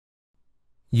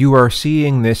You are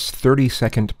seeing this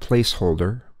 30-second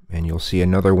placeholder, and you'll see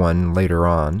another one later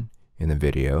on in the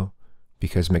video,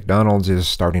 because McDonald's is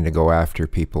starting to go after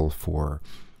people for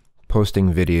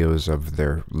posting videos of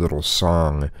their little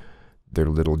song, their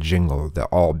little jingle, the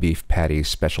all beef patties,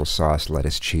 special sauce,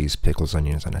 lettuce, cheese, pickles,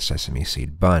 onions on a sesame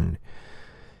seed bun.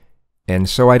 And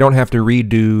so I don't have to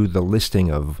redo the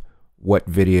listing of what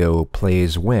video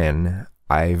plays when.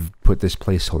 I've put this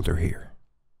placeholder here.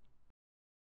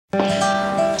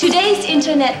 Today's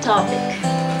internet topic.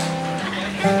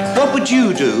 What would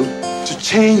you do to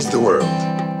change the world?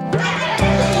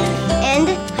 End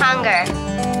hunger.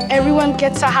 Everyone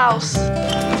gets a house.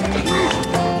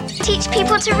 Teach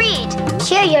people to read.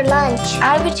 Share your lunch.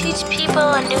 I would teach people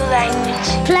a new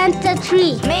language. Plant a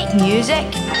tree. Make music.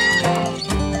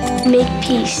 Make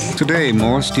peace. Today,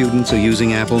 more students are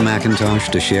using Apple Macintosh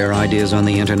to share ideas on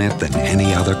the internet than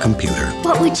any other computer.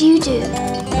 What would you do?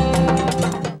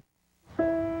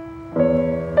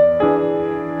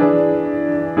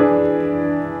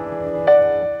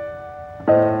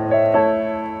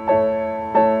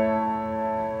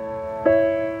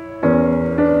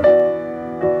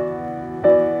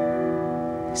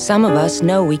 Some of us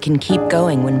know we can keep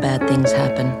going when bad things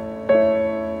happen,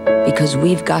 because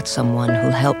we've got someone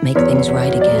who'll help make things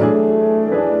right again.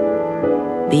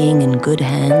 Being in good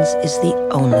hands is the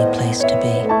only place to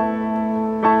be.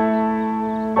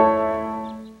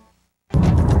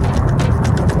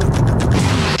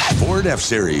 Ford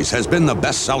F-Series has been the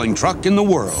best-selling truck in the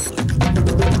world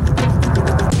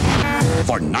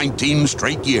for 19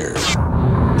 straight years.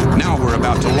 Now we're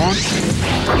about to launch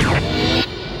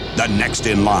the next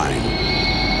in line.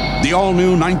 The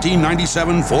all-new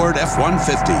 1997 Ford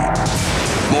F-150.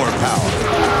 More power,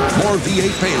 more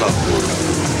V8 payload,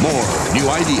 more new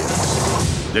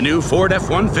ideas. The new Ford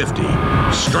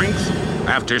F-150. Strength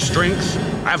after strength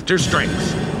after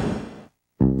strength.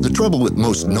 The trouble with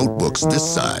most notebooks this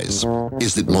size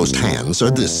is that most hands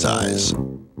are this size.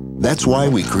 That's why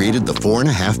we created the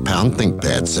 4.5-pound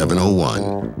Thinkpad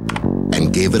 701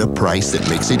 and gave it a price that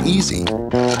makes it easy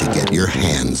to get your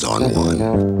hands on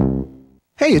one.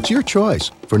 Hey, it's your choice.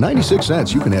 For 96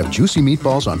 cents, you can have juicy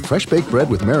meatballs on fresh baked bread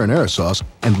with marinara sauce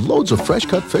and loads of fresh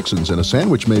cut fixins in a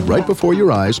sandwich made right before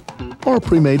your eyes, or a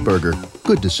pre-made burger.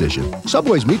 Good decision.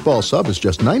 Subway's meatball sub is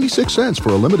just 96 cents for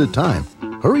a limited time.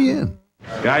 Hurry in.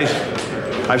 Guys,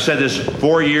 I've said this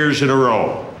 4 years in a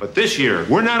row, but this year,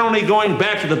 we're not only going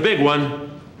back to the big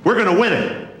one, we're going to win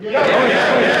it.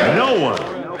 No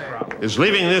one is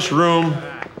leaving this room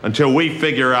until we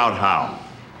figure out how.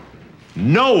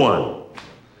 No one.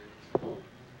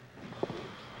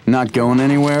 Not going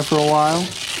anywhere for a while?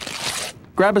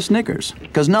 Grab a Snickers,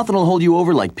 because nothing will hold you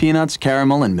over like peanuts,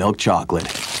 caramel, and milk chocolate.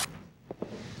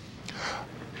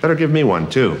 Better give me one,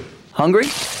 too. Hungry?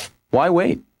 Why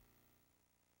wait?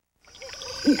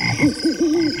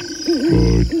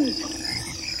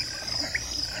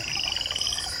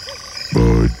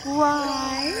 Bud.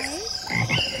 Why?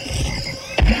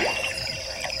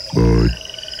 Bud.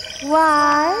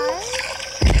 Why?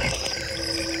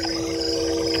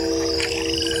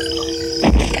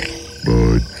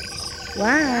 Bud.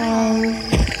 Why?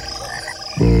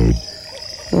 Bud.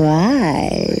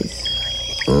 Wise.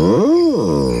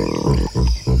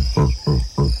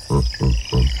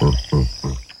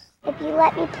 If you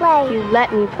let me play. If you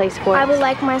let me play sports. I will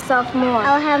like myself more.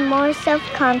 I'll have more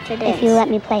self-confidence. If you let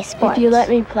me play sports. If you let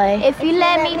me play. If you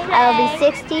let me play. I will be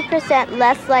 60%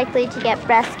 less likely to get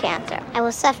breast cancer. I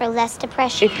will suffer less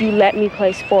depression. If you let me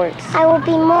play sports. I will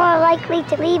be more likely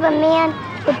to leave a man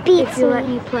who beats If you me. let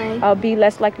me play. I'll be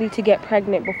less likely to get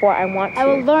pregnant before I want to. I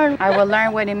will learn. I will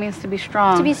learn what it means to be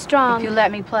strong. To be strong. If you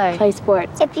let me play. Play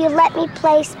sports. If you let me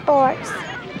play sports.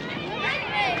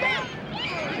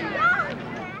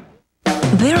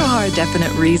 There are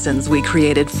definite reasons we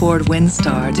created Ford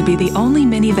Windstar to be the only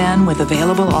minivan with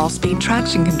available all-speed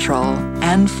traction control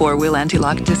and four-wheel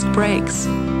anti-lock disc brakes.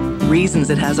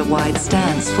 Reasons it has a wide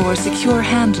stance for secure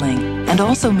handling and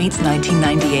also meets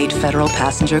 1998 federal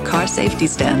passenger car safety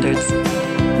standards.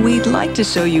 We'd like to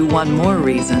show you one more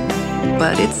reason,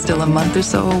 but it's still a month or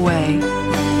so away.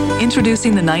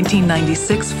 Introducing the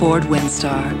 1996 Ford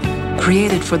Windstar,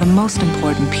 created for the most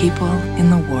important people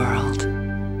in the world.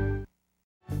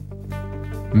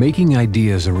 Making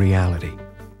ideas a reality.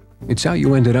 It's how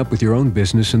you ended up with your own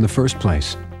business in the first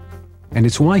place. And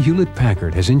it's why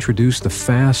Hewlett-Packard has introduced the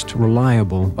fast,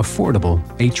 reliable, affordable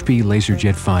HP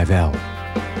LaserJet 5L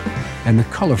and the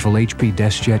colorful HP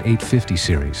DeskJet 850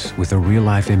 series with a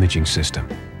real-life imaging system.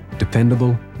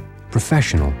 Dependable,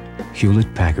 professional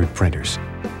Hewlett-Packard printers.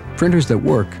 Printers that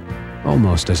work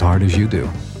almost as hard as you do.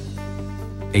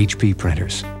 HP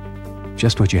printers.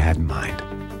 Just what you had in mind.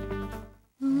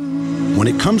 When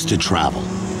it comes to travel,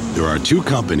 there are two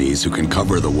companies who can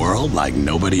cover the world like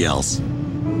nobody else.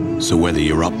 So whether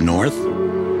you're up north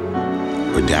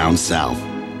or down south,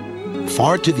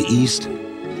 far to the east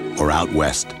or out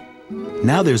west,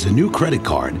 now there's a new credit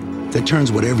card that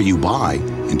turns whatever you buy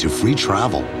into free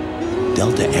travel.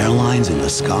 Delta Airlines in the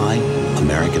sky,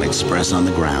 American Express on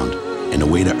the ground, and a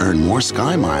way to earn more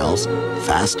SkyMiles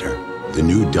faster. The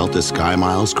new Delta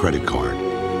SkyMiles credit card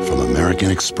from American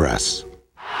Express.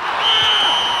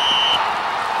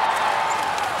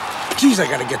 Geez, I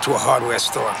gotta get to a hardware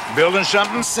store. Building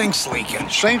something? Sink's leaking.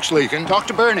 Sink's leaking? Talk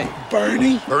to Bernie.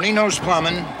 Bernie? Bernie knows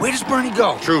plumbing. Where does Bernie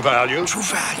go? True Value. True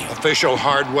Value. Official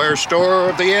hardware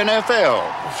store of the NFL.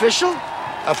 Official?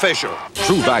 Official.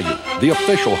 True Value, the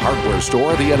official hardware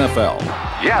store of the NFL.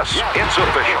 Yes, it's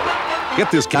official.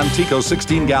 Get this Contico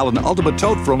 16-gallon Ultimate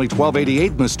Tote for only $12.88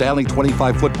 and the Stanley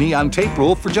 25-foot neon tape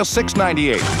rule for just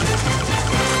 $6.98.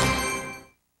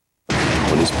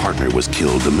 When his partner was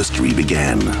killed, the mystery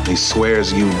began. He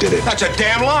swears you did it. That's a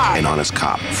damn lie! An honest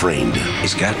cop framed.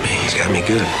 He's got me. He's got me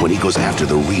good. When he goes after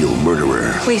the real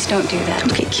murderer, Please don't do that.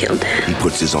 Don't get killed. he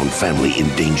puts his own family in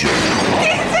danger.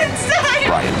 He's inside!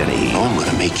 Brian Denny. I'm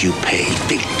gonna make you pay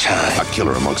big time. A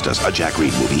Killer Amongst Us, a Jack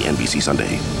Reed movie, NBC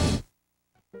Sunday.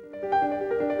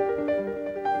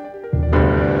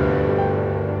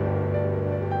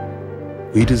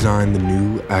 We designed the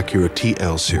new Acura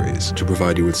TL Series to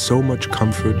provide you with so much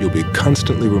comfort you'll be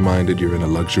constantly reminded you're in a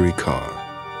luxury car.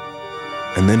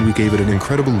 And then we gave it an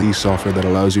incredible lease offer that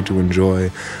allows you to enjoy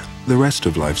the rest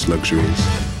of life's luxuries.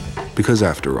 Because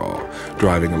after all,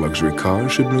 driving a luxury car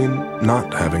should mean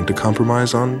not having to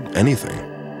compromise on anything.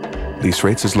 Lease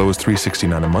rates as low as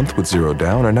 $369 a month with 0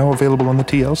 down are now available on the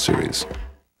TL Series.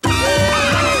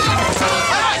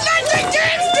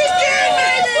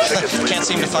 Can't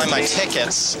seem to find my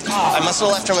tickets. I must have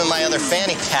left them in my other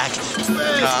fanny pack.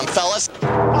 Fellas?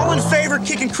 All in favor of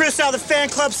kicking Chris out of the fan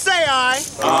club, say aye.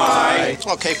 Aye.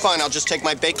 Okay, fine. I'll just take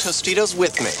my baked Tostitos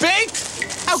with me. Baked?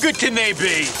 How good can they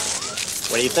be?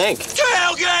 What do you think?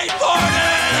 Tailgate party!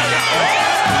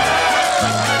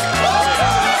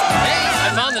 Hey,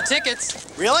 I found the tickets.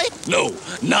 Really? No,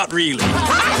 not really.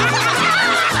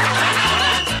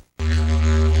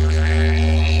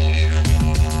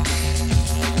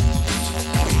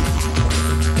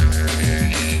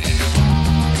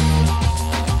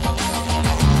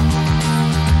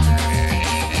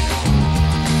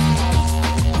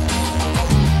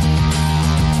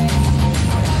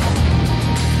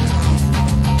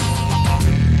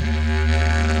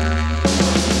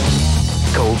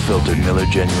 Filtered Miller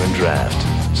Genuine Draft.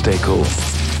 Stay cool.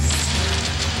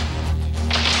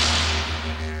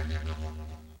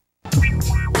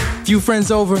 Few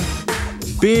friends over,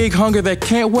 big hunger that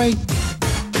can't wait.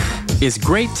 It's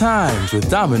great times with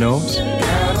Dominoes.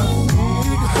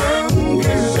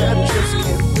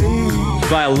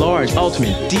 Buy a large,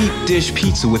 ultimate, deep dish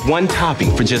pizza with one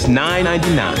topping for just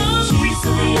 $9.99.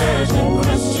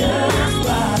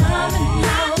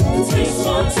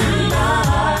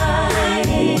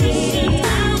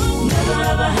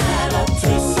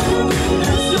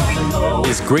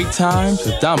 It's great times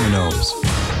with Dominoes.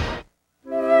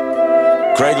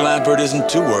 Craig Lampert isn't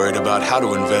too worried about how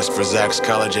to invest for Zach's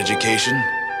college education.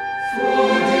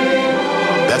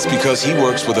 That's because he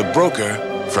works with a broker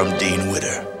from Dean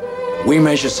Witter. We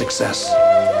measure success,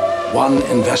 one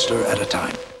investor at a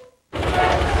time. Oh,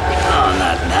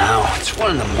 not now. It's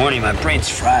 1 in the morning. My brain's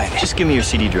fried. Just give me your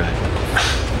CD drive.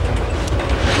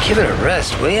 Give it a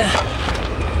rest, will ya?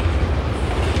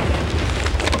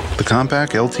 The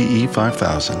Compaq LTE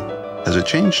 5000. Has it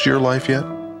changed your life yet?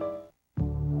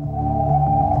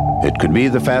 It could be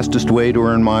the fastest way to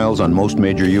earn miles on most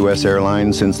major U.S.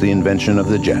 airlines since the invention of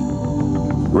the jet.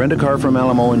 Rent a car from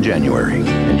Alamo in January,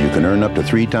 and you can earn up to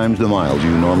 3 times the miles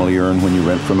you normally earn when you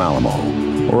rent from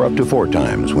Alamo, or up to 4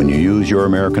 times when you use your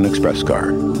American Express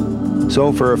card.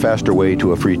 So for a faster way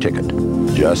to a free ticket,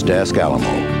 just ask Alamo,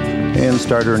 and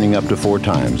start earning up to 4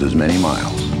 times as many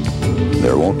miles.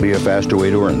 There won't be a faster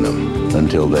way to earn them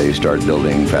until they start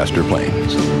building faster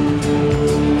planes.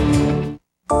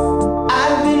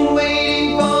 I've been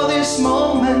waiting for this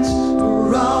moment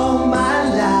for all my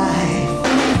life.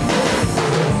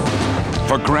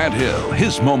 For Grant Hill,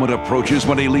 his moment approaches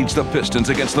when he leads the Pistons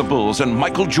against the Bulls and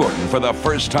Michael Jordan for the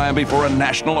first time before a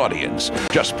national audience.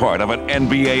 Just part of an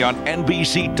NBA on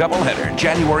NBC doubleheader,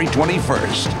 January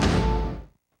 21st.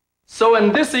 So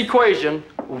in this equation,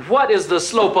 what is the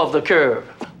slope of the curve?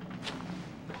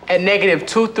 At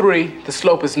 -2.3, the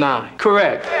slope is 9.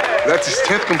 Correct. That's his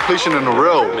 10th completion in a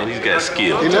row. Man, he's got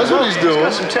skill. He knows what he's doing. He's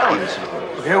got some talent.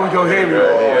 Here we go, here we go.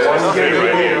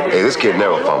 Hey, this kid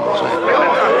never fumbles, man.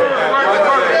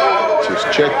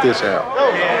 Just check this out.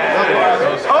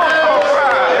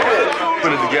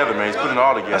 Put it together, man. He's putting it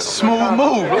all together. That's a smooth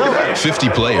move. Look at that. 50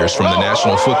 players from the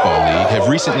National Football League have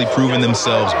recently proven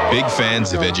themselves big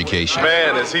fans of education.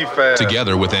 Man, is he fast.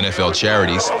 Together with NFL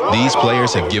charities, these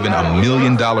players have given $1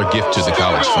 million gift to the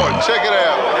college fund. Check it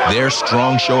out. Their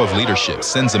strong show of leadership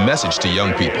sends a message to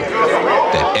young people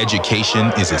that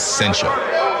education is essential,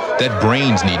 that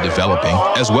brains need developing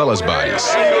as well as bodies.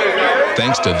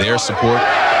 Thanks to their support,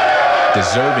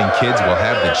 deserving kids will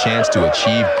have the chance to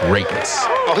achieve greatness.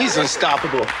 Oh, he's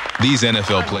unstoppable. These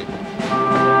NFL players.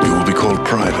 You will be called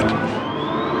private,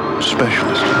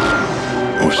 specialist,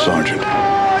 or sergeant.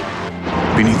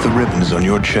 Beneath the ribbons on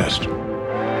your chest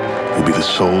will be the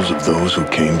souls of those who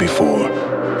came before.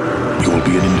 You will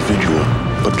be an individual,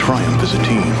 but triumph as a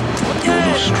team. You will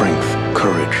know strength,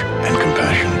 courage, and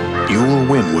compassion. You will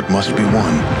win what must be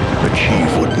won,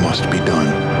 achieve what must be done.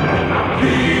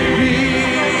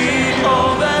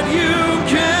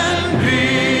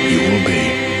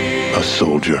 A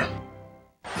soldier.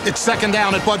 It's second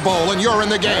down at Bud Bowl, and you're in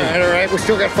the game. All right. We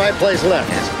still got 5 plays left.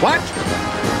 What?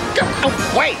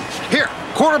 Oh, wait. Here,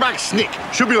 quarterback sneak.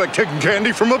 Should be like taking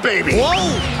candy from a baby. Whoa!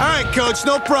 All right, Coach,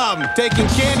 no problem. Taking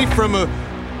candy from a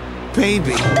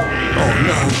baby. Oh,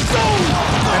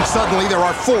 no. And suddenly there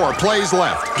are 4 plays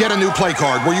left. Get a new play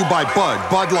card where you buy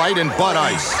Bud Light, and Bud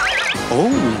Ice.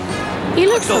 Oh. He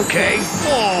looks okay.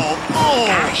 Oh.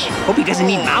 Gosh, hope he doesn't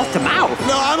need mouth to mouth.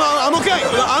 No, I'm okay.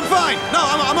 I'm fine. No,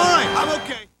 I'm all right. I'm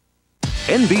okay.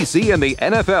 NBC and the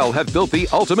NFL have built the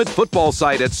ultimate football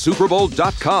site at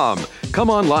SuperBowl.com. Come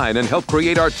online and help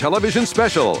create our television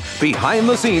special, Behind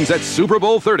the Scenes at Super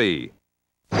Bowl 30.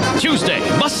 Tuesday,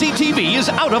 must-see TV is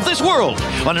out of this world.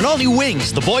 On an all-new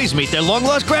Wings, the boys meet their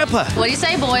long-lost grandpa. What do you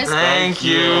say, boys? Thank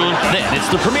you. Then it's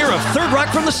the premiere of Third Rock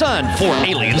from the Sun. 4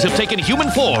 aliens have taken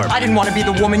human form. I didn't want to be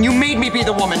the woman. You made me be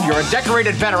the woman. You're a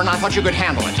decorated veteran. I thought you could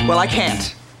handle it. Well, I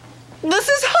can't. This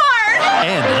is hard.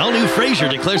 And an all-new Frasier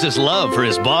declares his love for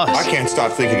his boss. I can't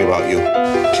stop thinking about you.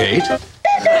 Kate?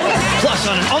 Plus,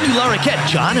 on an all-new Lara Kett,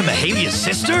 John and Mahalia's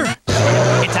sister.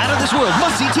 It's out of this world.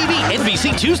 Must-see TV,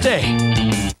 NBC Tuesday.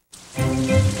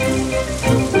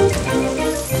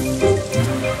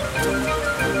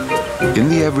 In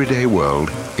the everyday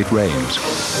world, it rains.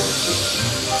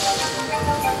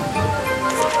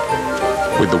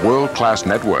 With the world-class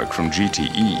network from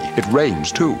GTE, it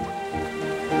rains too.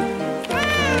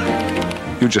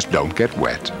 You just don't get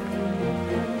wet.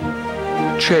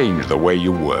 Change the way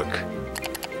you work.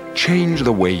 Change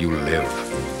the way you live.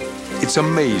 It's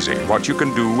amazing what you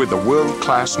can do with the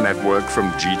world-class network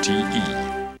from GTE.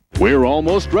 We're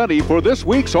almost ready for this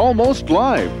week's Almost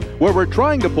Live, where we're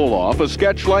trying to pull off a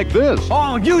sketch like this.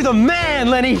 Oh, you're the man,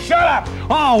 Lenny. Shut up!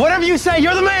 Oh, whatever you say,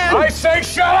 you're the man. I say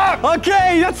shut up!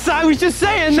 Okay, I was just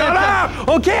saying shut up!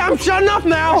 Okay, I'm shutting up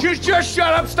now. Just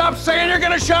shut up. Stop saying you're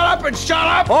gonna shut up and shut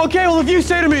up. Okay, well, if you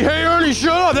say to me, hey, Ernie,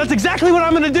 shut up, that's exactly what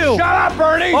I'm gonna do. Shut up,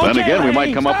 Ernie! Okay, then again, we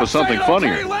might come up with something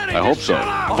funnier. Lenny, I hope so.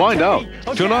 Find out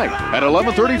tonight at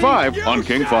 11:35 on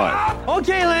King 5.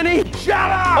 Okay, Lenny. Shut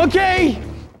up! Okay.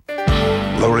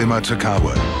 Lori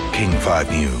Matsukawa, King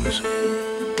 5 News.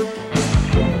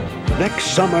 Next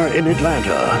summer in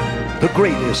Atlanta, the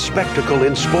greatest spectacle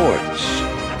in sports.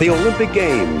 The Olympic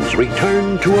Games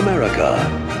return to America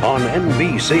on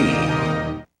NBC.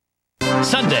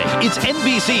 Sunday, it's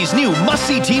NBC's new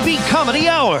must-see TV comedy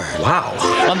hour. Wow.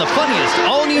 On the funniest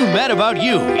all-new Mad About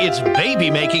You, it's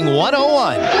Baby Making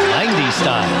 101, 90s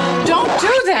style. Don't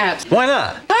do that. Why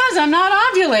not? Because I'm not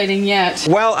ovulating yet.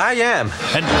 Well, I am.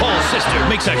 And Paul's sister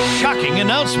makes a shocking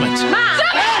announcement. Mom!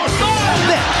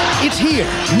 Then, it's here,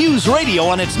 News Radio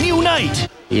on its new night.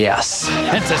 Yes.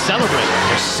 And to celebrate,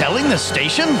 they're selling the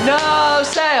station? No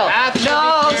sale.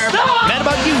 No stop. Mad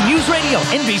About You, News Radio,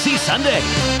 NBC Sunday.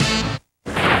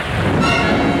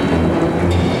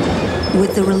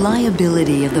 With the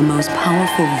reliability of the most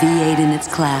powerful V8 in its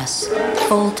class,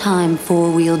 full-time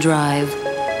four-wheel drive,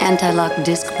 anti-lock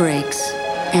disc brakes,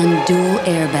 and dual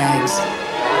airbags,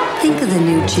 think of the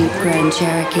new Jeep Grand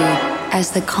Cherokee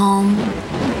as the calm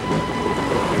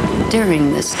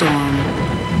during the storm.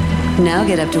 Now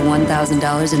get up to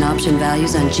 $1,000 in option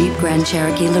values on Jeep Grand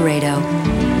Cherokee Laredo.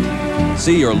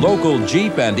 See your local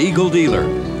Jeep and Eagle dealer.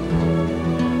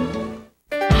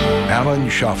 Alan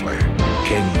Schaffler,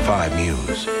 King 5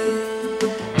 News.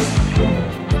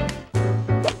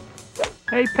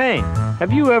 Hey, Payne,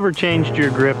 have you ever changed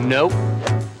your grip? Nope.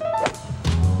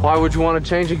 Why would you want to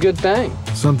change a good thing?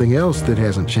 Something else that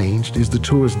hasn't changed is the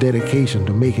tour's dedication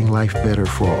to making life better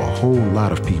for a whole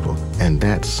lot of people. And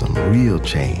that's some real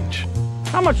change.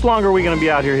 How much longer are we going to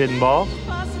be out here hitting balls?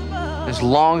 As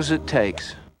long as it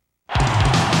takes.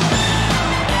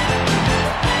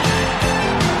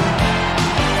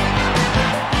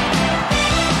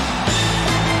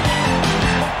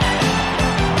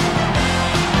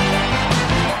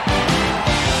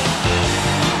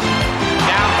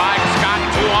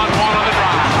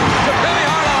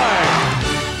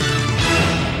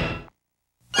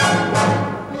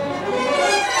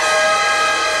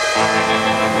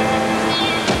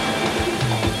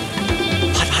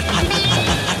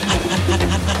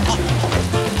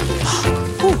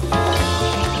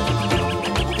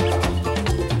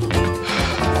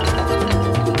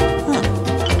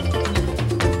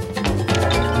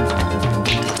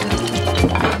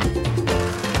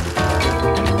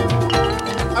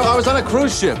 I was on a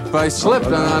cruise ship. I slipped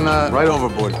on right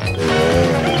overboard.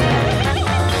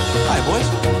 Hi, boys.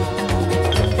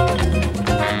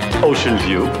 Ocean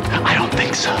view? I don't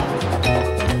think so.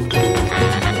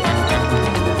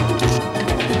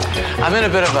 I'm in a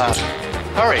bit of a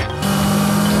hurry.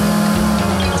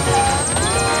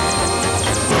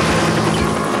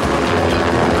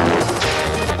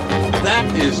 That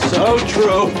is so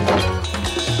true.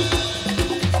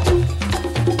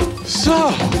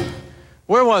 So,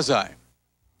 where was I?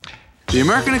 The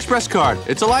American Express card.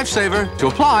 It's a lifesaver. To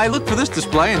apply, look for this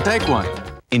display and take one.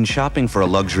 In shopping for a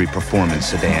luxury performance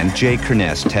sedan, Jay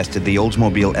Kerness tested the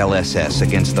Oldsmobile LSS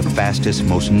against the fastest,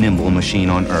 most nimble machine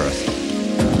on Earth,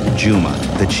 Juma,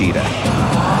 the Cheetah.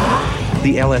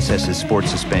 The LSS's sport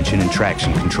suspension and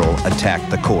traction control attacked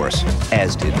the course,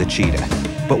 as did the Cheetah.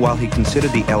 But while he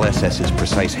considered the LSS's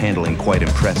precise handling quite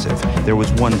impressive, there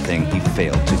was one thing he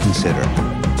failed to consider.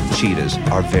 Cheetahs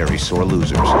are very sore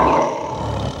losers.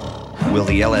 Will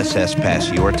the LSS pass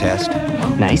your test?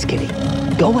 Nice kitty.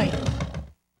 Go away.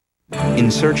 In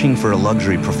searching for a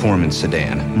luxury performance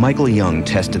sedan, Michael Young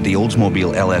tested the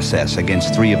Oldsmobile LSS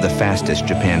against 3 of the fastest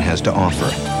Japan has to offer: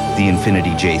 the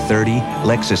Infiniti J30,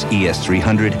 Lexus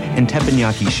ES300, and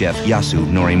teppanyaki chef Yasu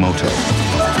Norimoto.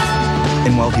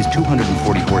 And while his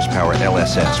 240 horsepower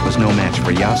LSS was no match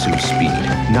for Yasu's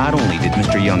speed, not only did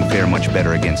Mr. Young fare much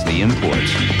better against the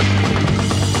imports,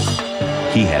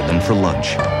 he had them for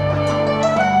lunch.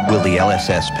 Will the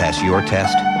LSS pass your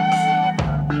test?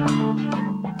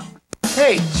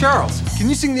 Hey, Charles, can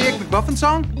you sing the Egg McMuffin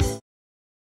song?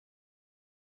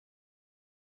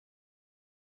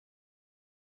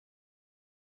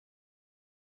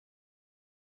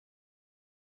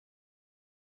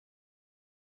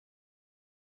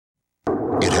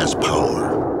 It has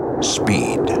power,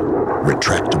 speed,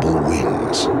 retractable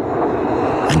wings.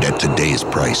 And at today's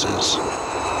prices,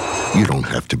 you don't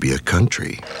have to be a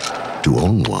country to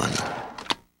own one.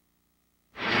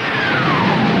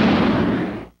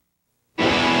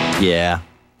 Yeah,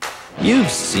 you've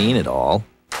seen it all.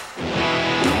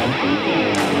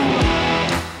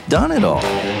 Done it all.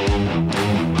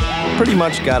 Pretty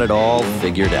much got it all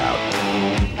figured out.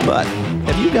 But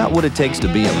have you got what it takes to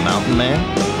be a mountain man?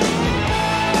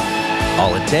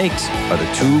 All it takes are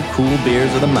the 2 cool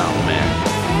beers of the Mountain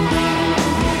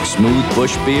Man. Smooth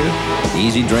Busch beer,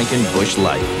 easy drinking Busch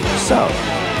Light. So,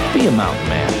 be a mountain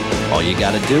man. All you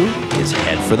gotta do is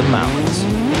head for the mountains.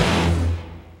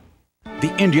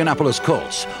 The Indianapolis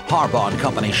Colts. Harbaugh and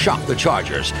company shocked the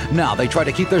Chargers. Now they try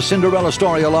to keep their Cinderella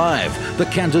story alive. The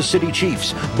Kansas City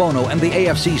Chiefs. Bono and the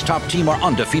AFC's top team are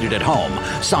undefeated at home.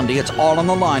 Sunday, it's all on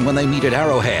the line when they meet at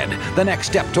Arrowhead. The next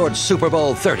step towards Super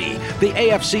Bowl 30. The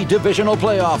AFC Divisional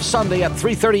Playoff, Sunday at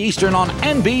 3:30 Eastern on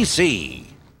NBC.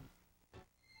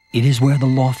 It is where the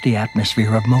lofty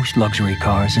atmosphere of most luxury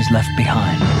cars is left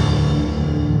behind.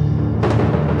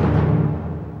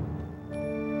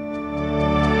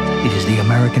 It is the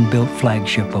American-built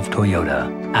flagship of Toyota,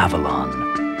 Avalon.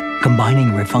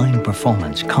 Combining refined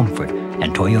performance, comfort,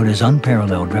 and Toyota's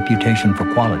unparalleled reputation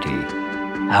for quality,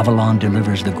 Avalon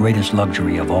delivers the greatest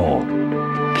luxury of all,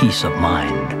 peace of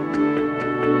mind.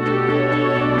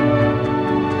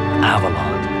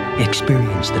 Avalon.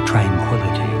 Experience the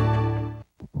tranquility.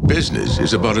 Business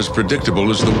is about as predictable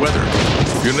as the weather.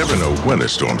 You never know when a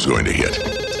storm's going to hit.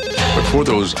 But for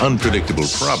those unpredictable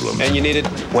problems... And you need it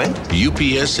when?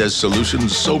 UPS has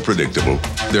solutions so predictable,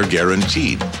 they're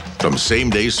guaranteed. From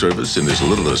same-day service in as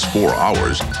little as 4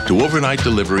 hours to overnight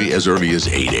delivery as early as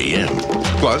 8 a.m.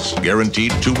 Plus,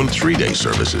 guaranteed 2- and 3-day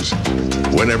services.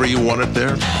 Whenever you want it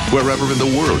there, wherever in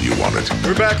the world you want it.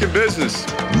 We're back in business.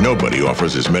 Nobody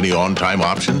offers as many on-time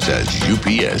options as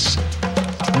UPS.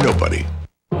 Nobody.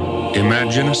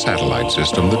 Imagine a satellite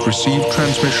system that received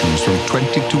transmissions from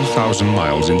 22,000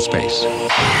 miles in space.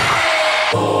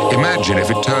 Imagine if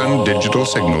it turned digital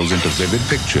signals into vivid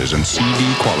pictures and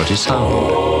CD-quality sound.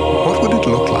 What would it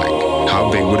look like? How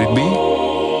big would it be?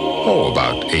 Oh,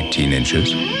 about 18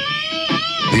 inches.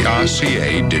 The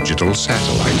RCA Digital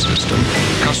Satellite System.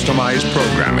 Customized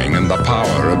programming and the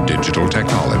power of digital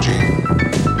technology.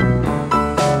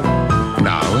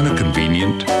 Now in a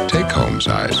convenient take-home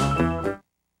size.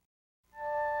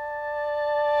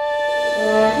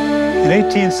 In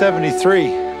 1873,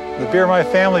 the beer my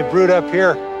family brewed up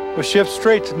here was shipped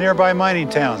straight to nearby mining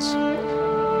towns.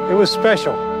 It was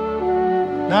special.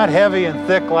 Not heavy and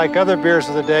thick like other beers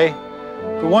of the day,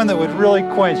 but one that would really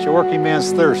quench a working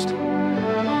man's thirst.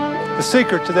 The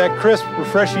secret to that crisp,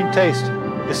 refreshing taste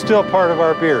is still part of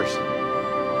our beers.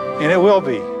 And it will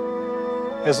be,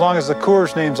 as long as the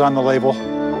Coors name's on the label.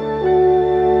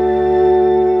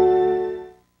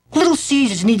 Little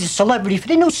Caesars Pictures needs a celebrity for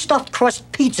their new stuffed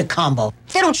crust pizza combo.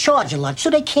 They don't charge a lot,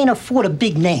 so they can't afford a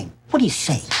big name. What do you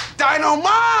say?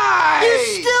 Dynamite! You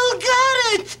still got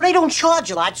it! They don't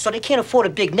charge a lot, so they can't afford a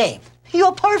big name.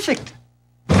 You're perfect.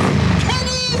 Ken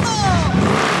Evil!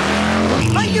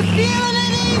 Are you feeling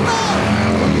it, Evil?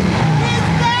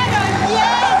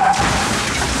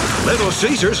 Little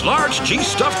Caesars large cheese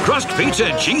stuffed crust pizza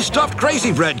and cheese stuffed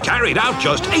crazy bread carried out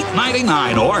just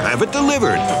 $8.99 or have it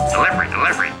delivered.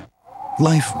 Delivery.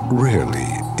 Life rarely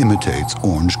imitates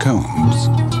orange cones.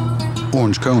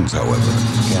 Orange cones, however,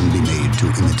 can be made to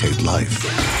imitate life.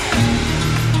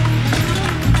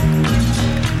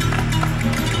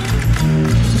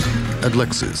 At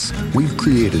Lexus, we've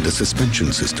created a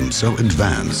suspension system so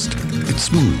advanced, it's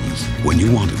smooth when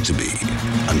you want it to be,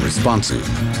 and responsive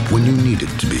when you need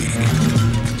it to be.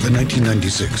 The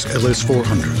 1996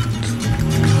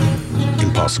 LS400.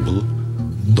 Impossible?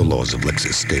 The laws of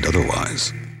Lexus state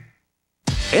otherwise.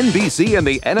 NBC and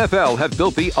the NFL have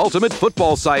built the ultimate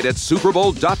football site at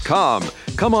SuperBowl.com.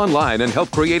 Come online and help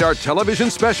create our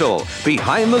television special,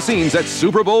 Behind the Scenes at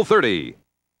Super Bowl 30.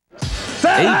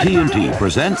 AT&T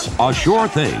presents A Sure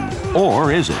Thing,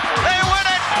 or is it? They win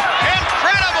it!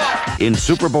 Incredible! In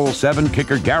Super Bowl VII,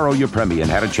 kicker Garo Yepremian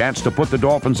had a chance to put the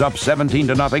Dolphins up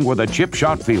 17-0 with a chip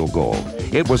shot field goal.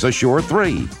 It was a sure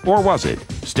 3, or was it?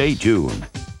 Stay tuned.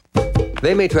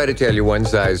 They may try to tell you one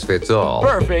size fits all.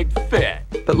 Perfect fit.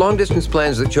 But long-distance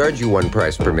plans that charge you one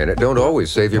price per minute don't always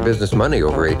save your business money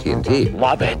over AT&T.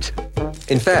 Love it.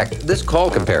 In fact, this call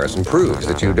comparison proves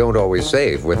that you don't always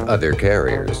save with other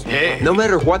carriers. Hey. No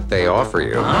matter what they offer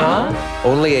you.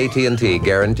 Only AT&T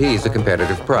guarantees a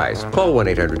competitive price. Call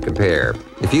 1-800-COMPARE.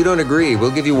 If you don't agree,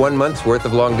 we'll give you 1 month's worth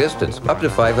of long distance, up to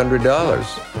 $500.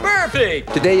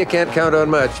 Perfect. Today you can't count on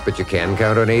much, but you can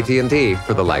count on AT&T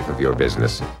for the life of your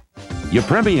business.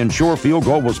 Yepremian's sure field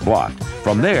goal was blocked.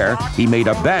 From there, he made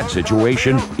a bad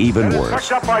situation even worse.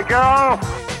 Picked up by Garo.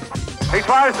 He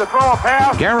tries to throw a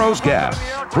pass. Garo's gaffe,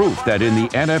 proof that in the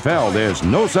NFL there's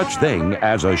no such thing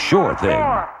as a sure thing.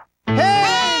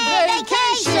 Hey,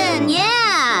 vacation! Yeah!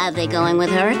 Are they going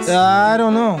with Hertz? I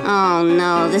don't know. Oh,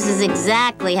 no. This is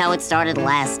exactly how it started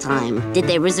last time. Did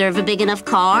they reserve a big enough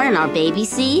car in our baby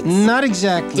seats? Not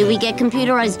exactly. Did we get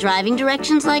computerized driving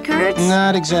directions like Hertz?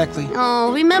 Not exactly.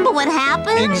 Oh, remember what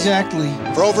happened? Exactly.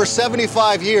 For over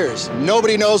 75 years,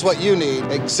 nobody knows what you need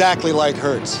exactly like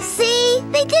Hertz. See?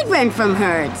 They did rent from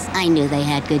Hertz. I knew they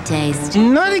had good taste.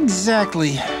 Not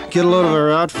exactly. Get a load of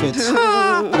her outfits.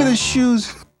 Look at the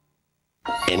shoes.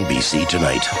 NBC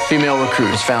Tonight. Female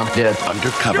recruit is found dead.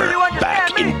 Undercover,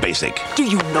 back in basic. Do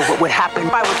you know what would happen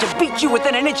if I were to beat you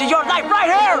within an inch of your life right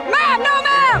here? Ma'am, no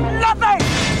ma'am, nothing!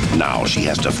 Now she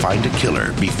has to find a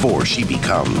killer before she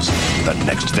becomes the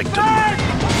next victim.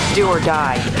 Do or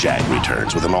die. Jag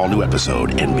returns with an all-new episode,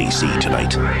 NBC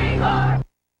Tonight.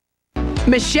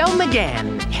 Michelle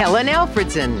McGann, Helen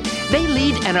Alfredson. They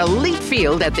lead an elite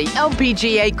field at the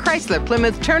LPGA Chrysler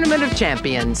Plymouth Tournament of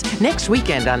Champions next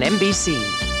weekend on NBC.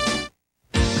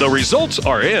 The results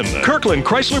are in. Kirkland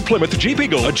Chrysler Plymouth Jeep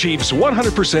Eagle achieves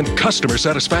 100% customer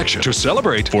satisfaction. To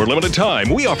celebrate, for a limited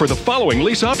time, we offer the following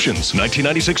lease options.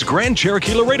 1996 Grand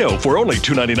Cherokee Laredo for only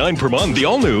 $299 per month. The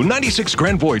all-new 96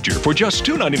 Grand Voyager for just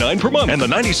 $299 per month. And the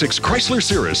 96 Chrysler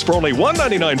Cirrus for only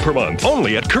 $199 per month.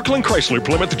 Only at Kirkland Chrysler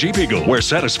Plymouth Jeep Eagle, where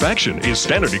satisfaction is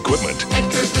standard equipment.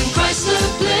 At Kirkland Chrysler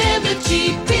Plymouth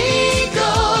Jeep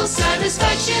Eagle,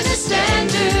 satisfaction is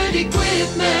standard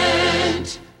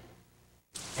equipment.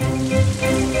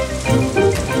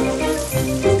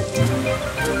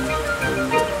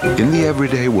 In the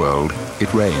everyday world,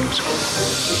 it rains.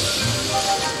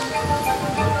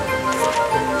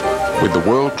 With the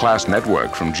world-class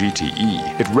network from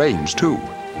GTE, it rains too.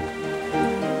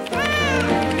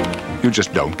 You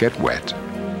just don't get wet.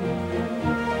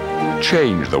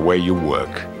 Change the way you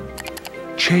work.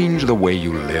 Change the way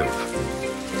you live.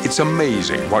 It's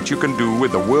amazing what you can do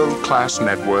with the world-class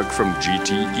network from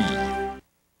GTE.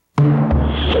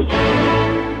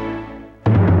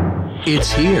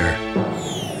 It's here.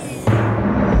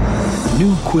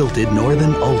 New Quilted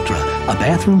Northern Ultra, a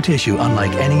bathroom tissue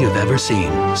unlike any you've ever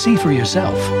seen. See for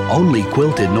yourself. Only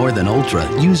Quilted Northern Ultra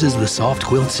uses the soft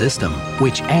quilt system,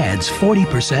 which adds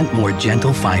 40% more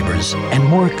gentle fibers and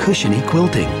more cushiony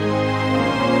quilting.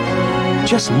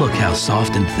 Just look how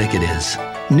soft and thick it is.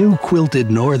 New Quilted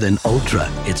Northern Ultra.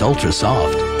 It's ultra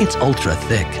soft, it's ultra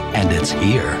thick, and it's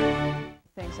here.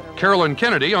 Carolyn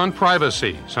Kennedy on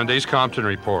privacy, Sunday's Compton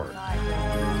Report.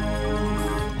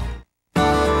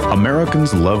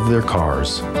 Americans love their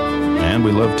cars, and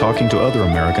we love talking to other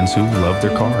Americans who love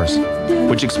their cars,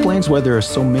 which explains why there are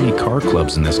so many car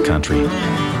clubs in this country,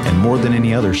 and more than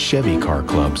any other Chevy car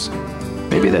clubs.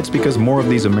 Maybe that's because more of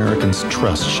these Americans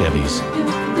trust Chevys.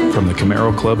 From the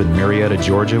Camaro Club in Marietta,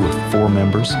 Georgia with 4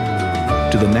 members,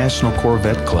 to the National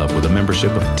Corvette Club with a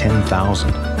membership of 10,000.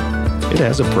 It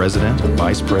has a president, a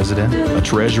vice president, a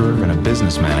treasurer, and a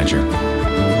business manager.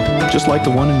 Just like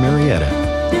the one in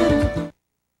Marietta.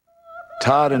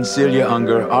 Todd and Celia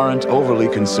Unger aren't overly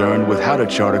concerned with how to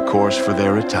chart a course for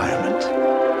their retirement.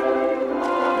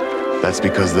 That's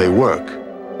because they work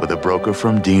with a broker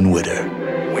from Dean Witter.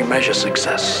 We measure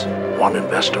success, one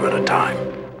investor at a time.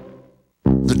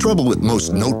 The trouble with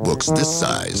most notebooks this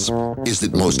size is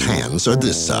that most hands are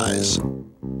this size.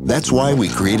 That's why we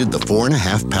created the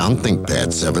 4.5-pound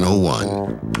Thinkpad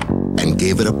 701 and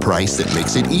gave it a price that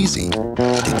makes it easy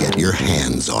to get your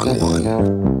hands on one.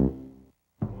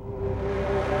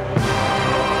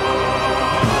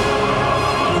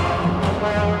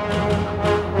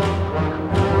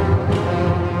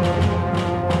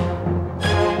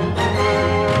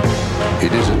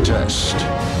 It is a test,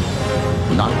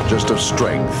 not just of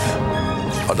strength,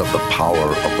 but of the power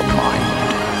of the mind.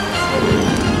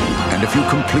 And if you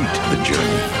complete the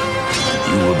journey,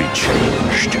 you will be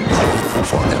changed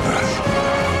forever.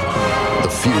 The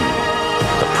few,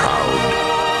 the proud,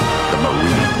 the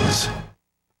Marines.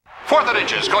 4th and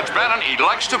inches, Coach Bannon, he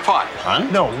likes to punt. Huh?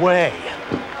 No way.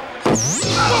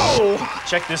 Whoa!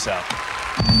 Check this out.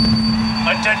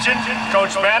 Attention,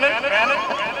 Coach Bannon.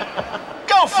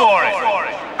 Go for it!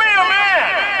 Be a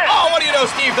man! Oh, what do you know,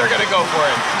 Steve? They're gonna go for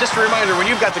it. Just a reminder, when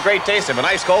you've got the great taste of an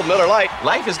ice cold Miller Lite,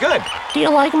 life is good. Do you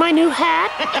like my new hat?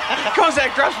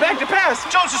 Kozak drops back to pass.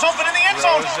 Jones is open in the end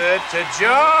zone. Throws it to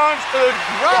Jones, who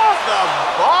dropped the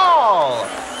ball.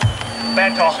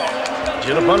 Bad call.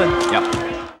 Should have punted. Yep.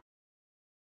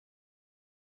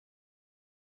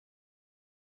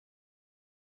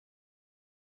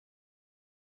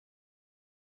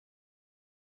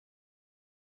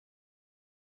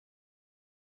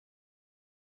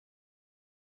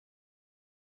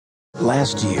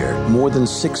 Last year, more than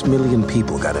 6 million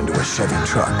people got into a Chevy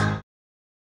truck.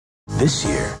 This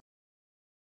year,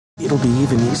 it'll be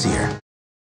even easier.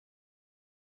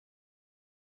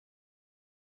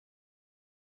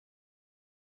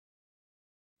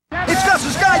 It's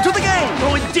Gus's Guide to the Game!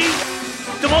 Going deep!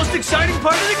 The most exciting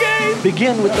part of the game!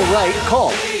 Begin with the right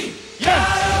call.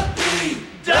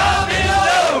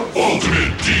 Dominoes!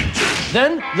 Ultimate deep dish.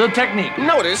 Then, the technique.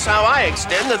 Notice how I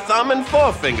extend the thumb and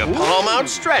forefinger, palm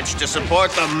outstretched, to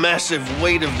support the massive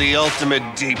weight of the ultimate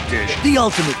deep dish. The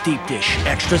ultimate deep dish.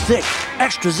 Extra thick,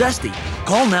 extra zesty.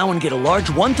 Call now and get a large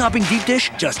one-topping deep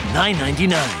dish, just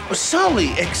 $9.99.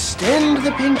 Sully, extend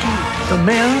the pinky. The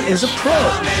man is a pro.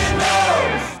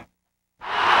 Dominoes!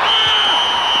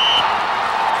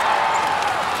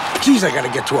 Geez, I gotta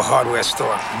get to a hardware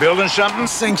store. Building something?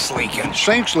 Sink's leaking.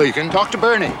 Sink's leaking? Talk to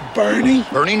Bernie. Bernie?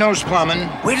 Bernie knows plumbing.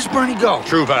 Where does Bernie go?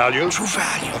 True Value. True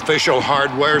Value. Official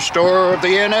hardware store of the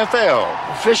NFL.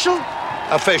 Official?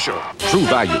 Official. True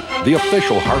Value, the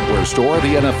official hardware store of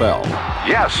the NFL.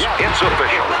 Yes, it's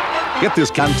official. Get this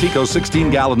Contico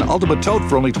 16-gallon Ultimate Tote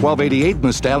for only $12.88 and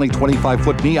the Stanley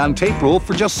 25-foot neon tape rule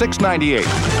for just $6.98.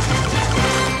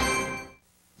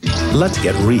 Let's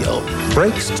get real.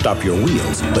 Brakes stop your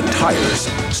wheels, but tires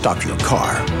stop your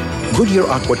car. Goodyear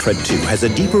AquaTread 2 has a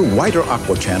deeper, wider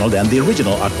aqua channel than the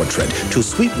original AquaTread to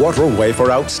sweep water away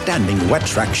for outstanding wet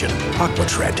traction.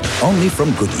 AquaTread, only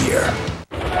from Goodyear.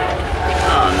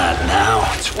 Oh, not now.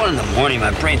 It's 1 in the morning.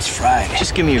 My brain's fried.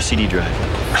 Just give me your CD drive.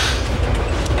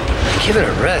 Give it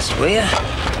a rest, will ya?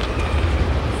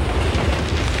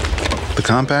 The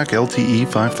Compaq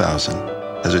LTE 5000.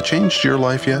 Has it changed your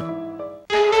life yet?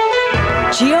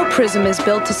 GeoPrism is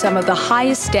built to some of the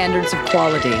highest standards of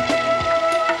quality.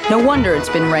 No wonder it's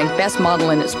been ranked best model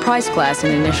in its price class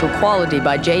in initial quality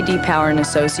by J.D. Power and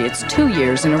Associates 2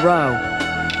 years in a row.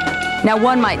 Now,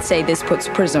 one might say this puts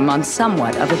Prism on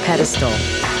somewhat of a pedestal.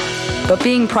 But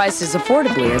being priced as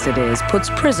affordably as it is puts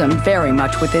Prism very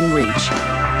much within reach.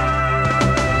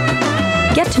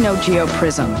 Get to know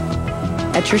GeoPrism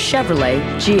at your Chevrolet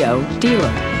Geo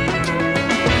dealer.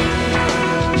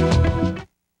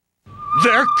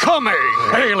 They're coming!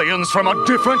 Aliens from a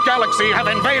different galaxy have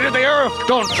invaded the Earth!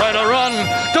 Don't try to run!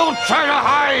 Don't try to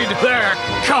hide! They're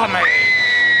coming!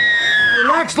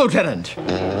 Relax, Lieutenant.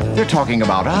 They're talking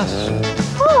about us.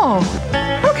 Oh,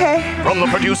 okay. From the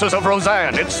producers of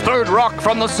Roseanne, it's Third Rock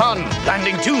from the Sun,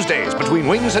 landing Tuesdays between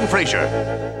Wings and Frasier.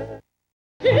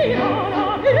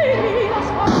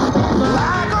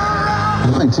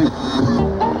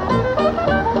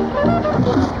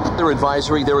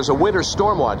 Advisory, there is a winter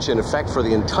storm watch in effect for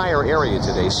the entire area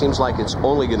today. Seems like it's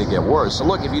only going to get worse. So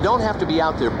look, if you don't have to be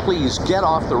out there, please get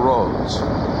off the roads.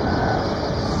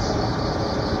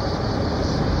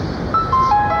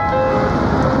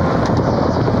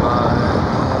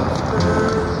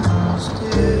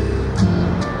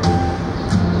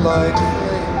 like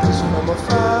flames from a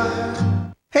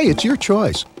fire. Hey, it's your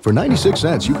choice. For 96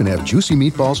 cents, you can have juicy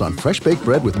meatballs on fresh baked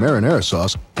bread with marinara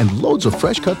sauce and loads of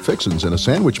fresh cut fixins in a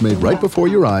sandwich made right before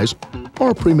your eyes,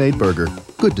 or a pre-made burger.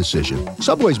 Good decision.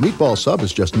 Subway's meatball sub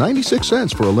is just 96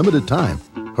 cents for a limited time.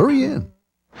 Hurry in.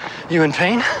 You in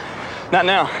pain? Not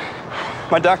now.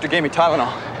 My doctor gave me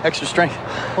Tylenol, extra strength.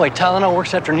 Wait, Tylenol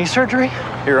works after knee surgery?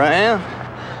 Here I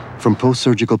am. From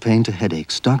post-surgical pain to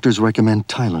headaches, doctors recommend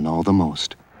Tylenol the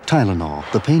most. Tylenol,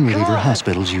 the pain reliever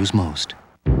hospitals use most.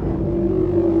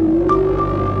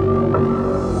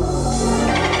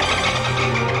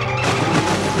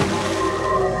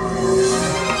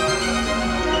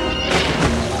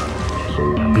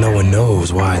 No one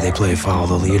knows why they play Follow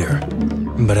the Leader,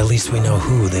 but at least we know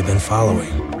who they've been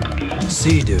following.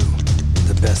 Sea-Doo,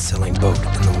 the best-selling boat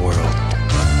in the world.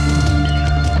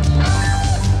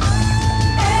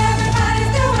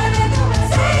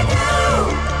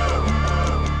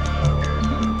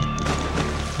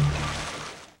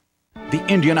 The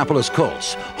Indianapolis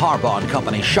Colts. Harbaugh and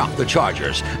company shocked the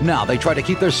Chargers. Now they try to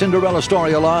keep their Cinderella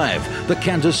story alive. The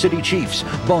Kansas City Chiefs.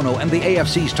 Bono and the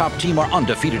AFC's top team are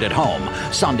undefeated at home.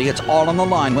 Sunday, it's all on the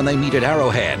line when they meet at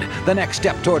Arrowhead. The next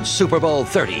step towards Super Bowl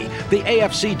 30. The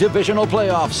AFC Divisional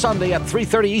Playoff, Sunday at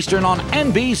 3:30 Eastern on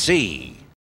NBC.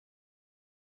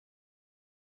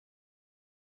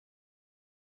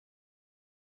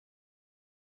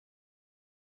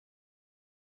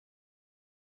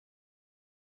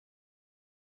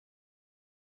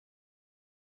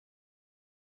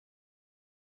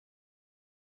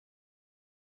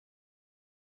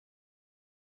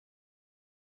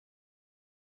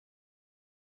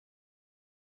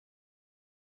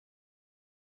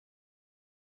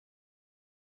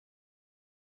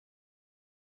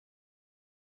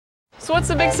 So what's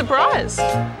the big surprise?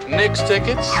 Knicks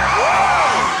tickets.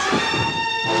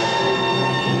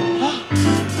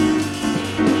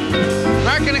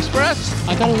 American Express.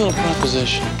 I got a little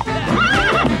proposition.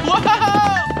 Whoa!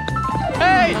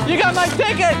 Hey, you got my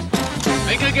ticket!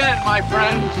 Think again, my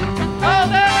friend. Oh,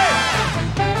 there!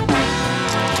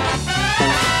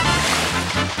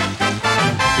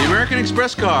 The American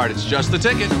Express card. It's just the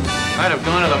ticket. I'd have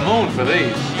gone to the moon for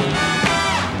these.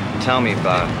 Tell me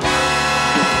about it.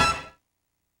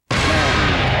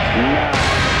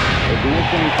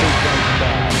 Ignition sequence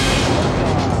start.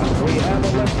 We have a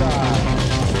liftoff.